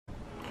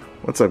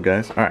What's up,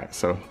 guys? Alright,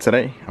 so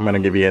today I'm going to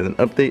give you guys an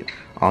update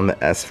on the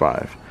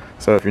S5.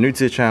 So if you're new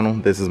to the channel,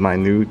 this is my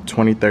new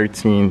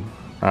 2013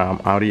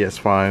 Audi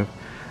S5.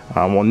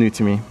 Well, new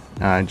to me.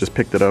 I just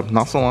picked it up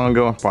not so long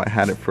ago. I probably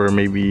had it for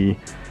maybe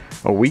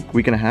a week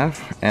and a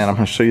half, and I'm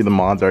going to show you the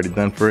mods already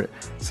done for it.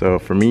 So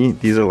for me,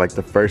 these are like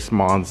the first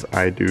mods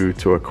I do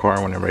to a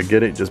car whenever I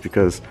get it, just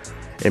because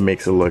it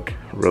makes it look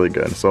really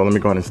good. So let me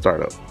go ahead and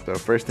start up. So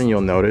first thing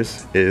you'll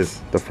notice is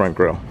the front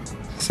grille.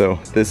 So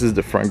this is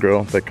the front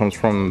grille that comes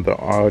from the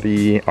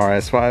Audi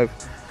RS5.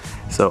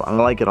 So I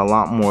like it a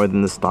lot more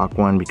than the stock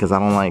one because I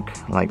don't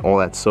like all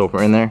that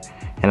silver in there,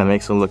 and it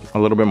makes it look a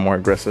little bit more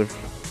aggressive.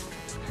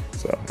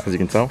 So as you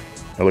can tell,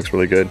 it looks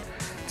really good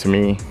to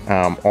me.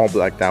 All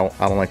blacked out.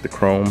 I don't like the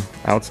chrome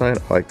outside.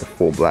 I like the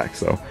full black.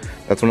 So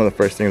that's one of the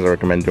first things I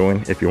recommend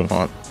doing if you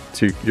want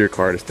your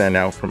car to stand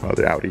out from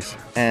other Audis.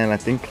 And I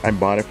think I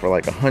bought it for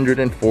like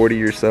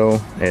 140 or so,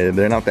 and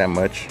they're not that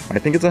much. I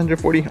think it's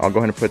 140. I'll go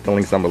ahead and put the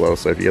links down below,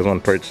 so if you guys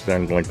want to purchase it or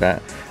anything like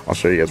that, I'll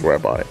show you guys where I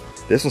bought it.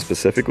 This one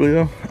specifically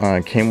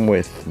though came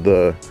with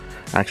the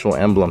actual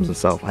emblems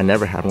itself. I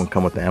never had one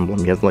come with the emblem.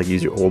 You have to like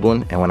use your old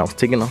one, and when I was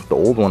taking off the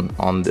old one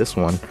on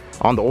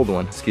the old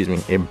one, excuse me,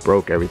 it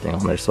broke everything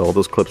on there. So all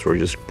those clips were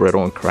just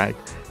brittle and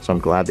cracked. So I'm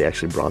glad they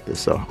actually brought this.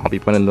 So I'll be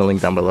putting the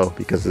link down below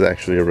because it's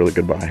actually a really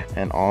good buy.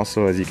 And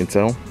also, as you can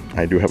tell,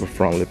 I do have a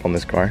front lip on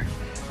this car.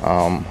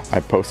 I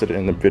posted it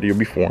in the video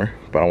before,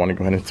 but I want to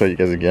go ahead and tell you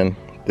guys again.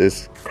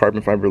 This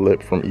carbon fiber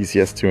lip from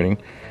ECS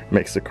Tuning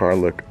makes the car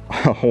look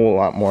a whole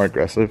lot more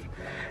aggressive.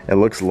 It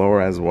looks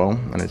lower as well,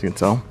 and as you can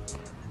tell,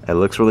 it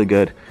looks really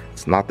good.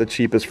 It's not the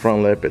cheapest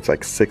front lip. It's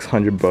like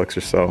 600 bucks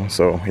or so.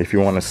 So if you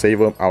want to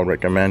save up, I would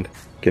recommend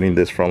getting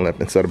this front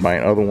lip instead of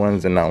buying other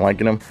ones and not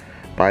liking them.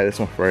 Buy this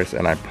one first,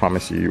 and I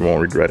promise you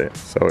won't regret it.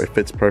 So it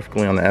fits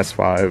perfectly on the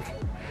S5.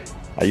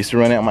 I used to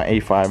run it on my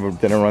A5.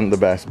 It didn't run the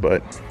best,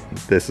 but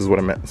this is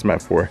what it's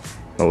meant for.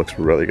 It looks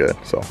really good.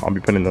 So I'll be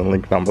putting the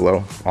link down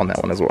below on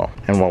that one as well.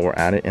 And while we're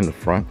at it, in the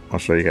front, I'll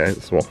show you guys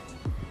as well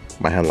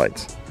my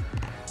headlights.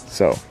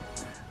 So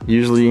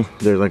usually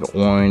there's like an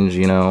orange,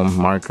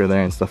 marker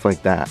there and stuff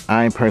like that.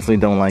 I personally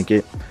don't like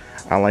it.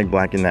 I like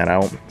blacking that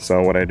out.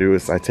 So what I do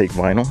is I take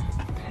vinyl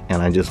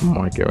and I just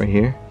mark it right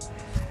here,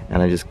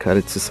 and I just cut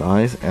it to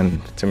size,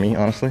 and to me,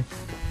 honestly,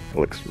 it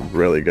looks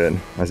really good.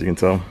 As you can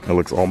tell, it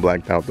looks all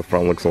blacked out. The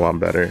front looks a lot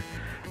better.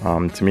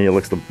 To me, it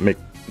looks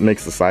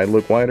makes the side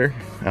look wider.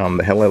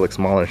 The headlight looks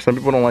smaller. Some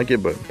people don't like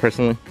it, but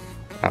personally,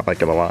 I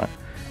like it a lot.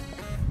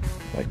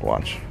 Like,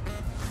 watch.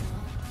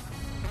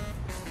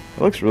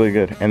 It looks really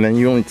good. And then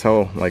you only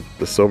tell like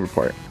the silver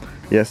part.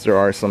 Yes, there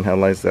are some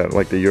headlights that,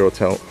 like the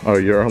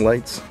Euro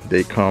lights,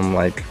 they come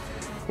like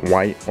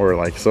white or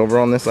like silver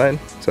on this side.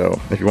 So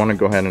if you want to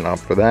go ahead and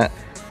opt for that,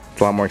 it's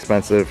a lot more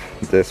expensive.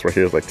 This right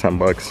here is like 10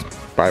 bucks.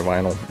 Buy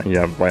vinyl and you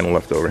have vinyl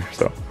left over.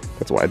 So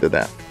that's why I did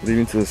that.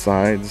 Leading to the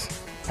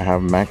sides, I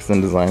have Maxed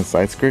Design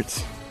side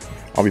skirts.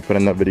 I'll be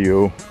putting that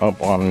video up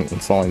on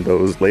installing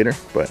those later,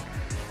 but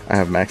I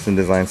have Maxed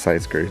Design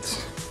side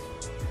skirts.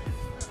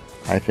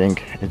 I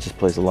think it just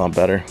plays a lot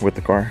better with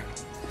the car,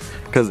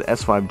 because the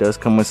S5 does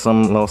come with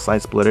some little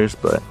side splitters,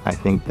 but I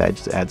think that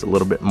just adds a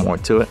little bit more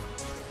to it.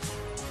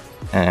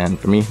 And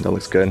for me, that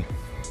looks good.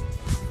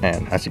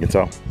 And as you can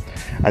tell,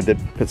 I did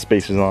put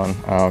spacers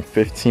on,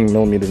 15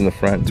 millimeters in the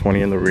front,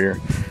 20 in the rear.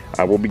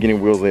 I will be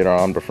getting wheels later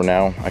on, but for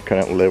now, I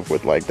couldn't live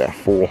with like that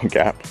full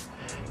gap.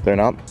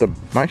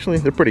 Actually,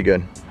 they're pretty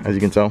good. As you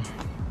can tell,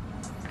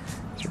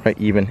 it's right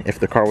even. If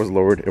the car was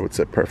lowered, it would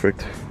sit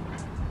perfect.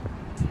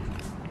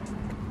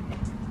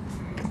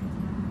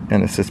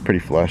 And it sits pretty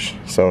flush.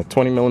 So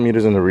 20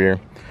 millimeters in the rear,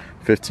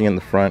 15 in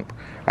the front.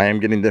 I am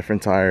getting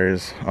different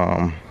tires.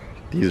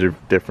 These are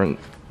different.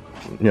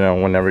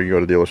 Whenever you go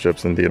to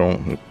dealerships and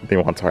they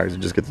want tires, you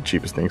just get the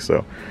cheapest thing.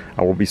 So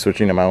I will be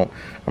switching them out.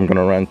 I'm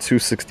gonna run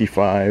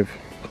 265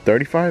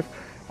 35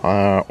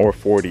 or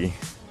 40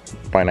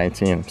 by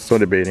 19. Still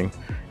debating.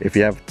 If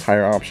you have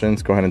tire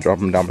options, go ahead and drop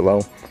them down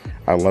below.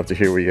 I'd love to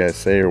hear what you guys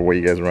say or what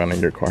you guys run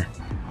in your car.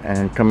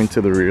 And coming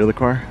to the rear of the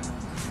car,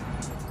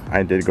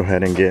 I did go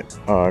ahead and get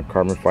a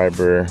carbon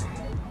fiber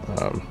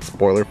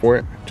spoiler for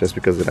it, just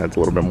because it adds a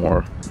little bit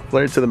more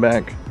flair to the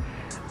back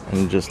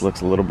and just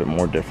looks a little bit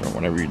more different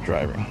whenever you're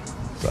driving.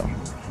 So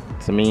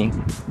to me,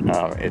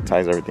 it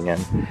ties everything in.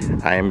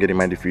 I am getting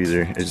my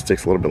diffuser. It just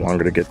takes a little bit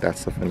longer to get that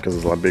stuff in because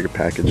it's a lot bigger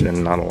package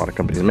and not a lot of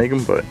companies make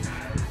them, but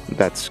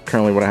that's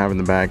currently what I have in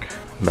the back.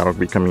 That'll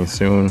be coming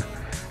soon.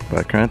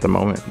 But currently at the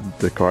moment,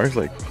 the car is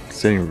like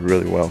sitting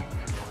really well.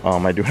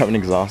 I do have an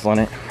exhaust on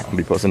it. I'll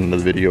be posting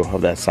another video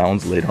of that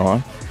sounds later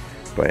on.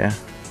 But yeah,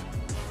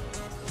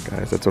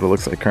 guys, that's what it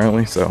looks like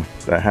currently. So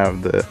I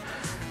have the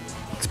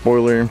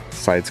spoiler,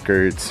 side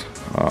skirts,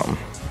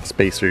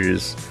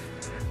 spacers.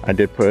 I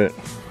did put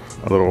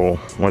a little,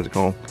 what is it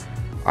called?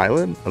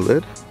 Eyelid,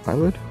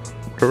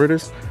 whatever it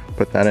is.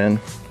 Put that in.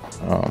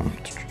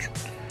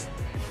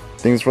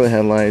 Things for the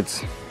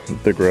headlights,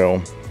 the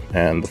grille,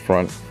 and the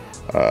front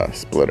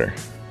splitter.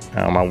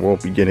 I will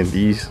be getting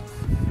these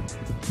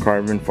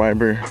carbon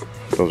fiber.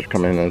 Those are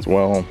coming in as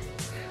well.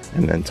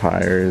 And then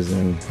tires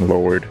and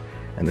lowered.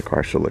 and the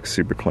car should look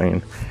super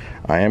clean.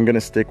 I am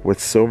gonna stick with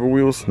silver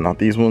wheels, not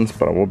these ones,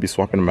 but I will be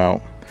swapping them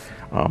out.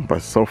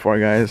 But so far,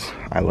 guys,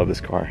 I love this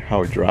car.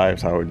 How it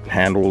drives, how it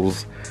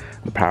handles,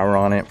 the power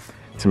on it.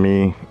 To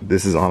me,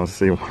 this is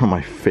honestly one of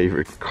my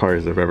favorite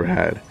cars I've ever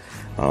had.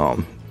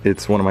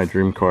 It's one of my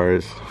dream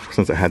cars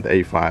since I had the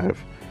A5.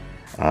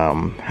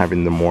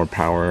 Having the more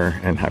power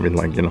and having,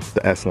 like, you know,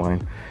 the S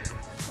line,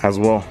 as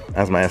well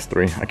as my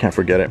S3. I can't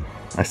forget it.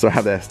 I still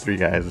have the S3,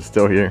 guys. It's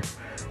still here.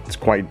 It's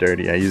quite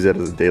dirty. I use it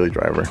as a daily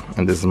driver,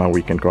 and this is my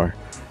weekend car.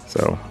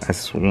 So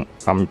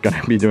I'm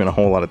gonna be doing a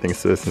whole lot of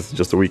things to this since it's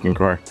just a weekend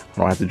car. I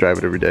don't have to drive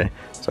it every day,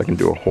 so I can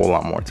do a whole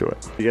lot more to it.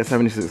 If you guys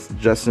have any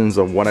suggestions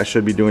of what I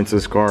should be doing to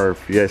this car, or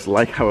if you guys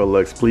like how it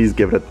looks, please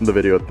give the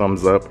video a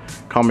thumbs up.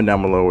 Comment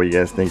down below what you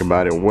guys think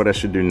about it, what I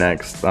should do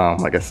next.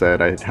 Like I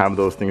said, I have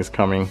those things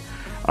coming.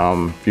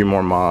 A few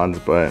more mods,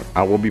 but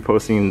I will be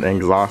posting an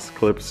exhaust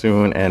clip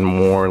soon and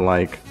more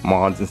like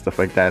mods and stuff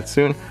like that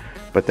soon.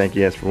 But thank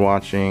you guys for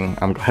watching.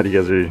 I'm glad you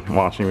guys are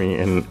watching me,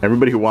 and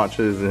everybody who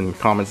watches and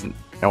comments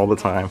all the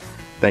time,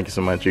 thank you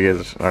so much. You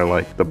guys are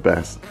like the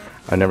best.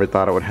 I never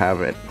thought I would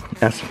have an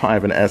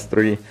S5 and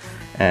S3,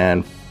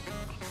 and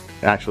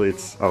actually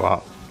it's a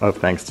lot of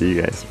thanks to you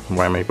guys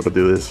why I'm able to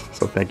do this.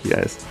 So thank you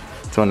guys.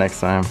 Until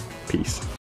next time, peace.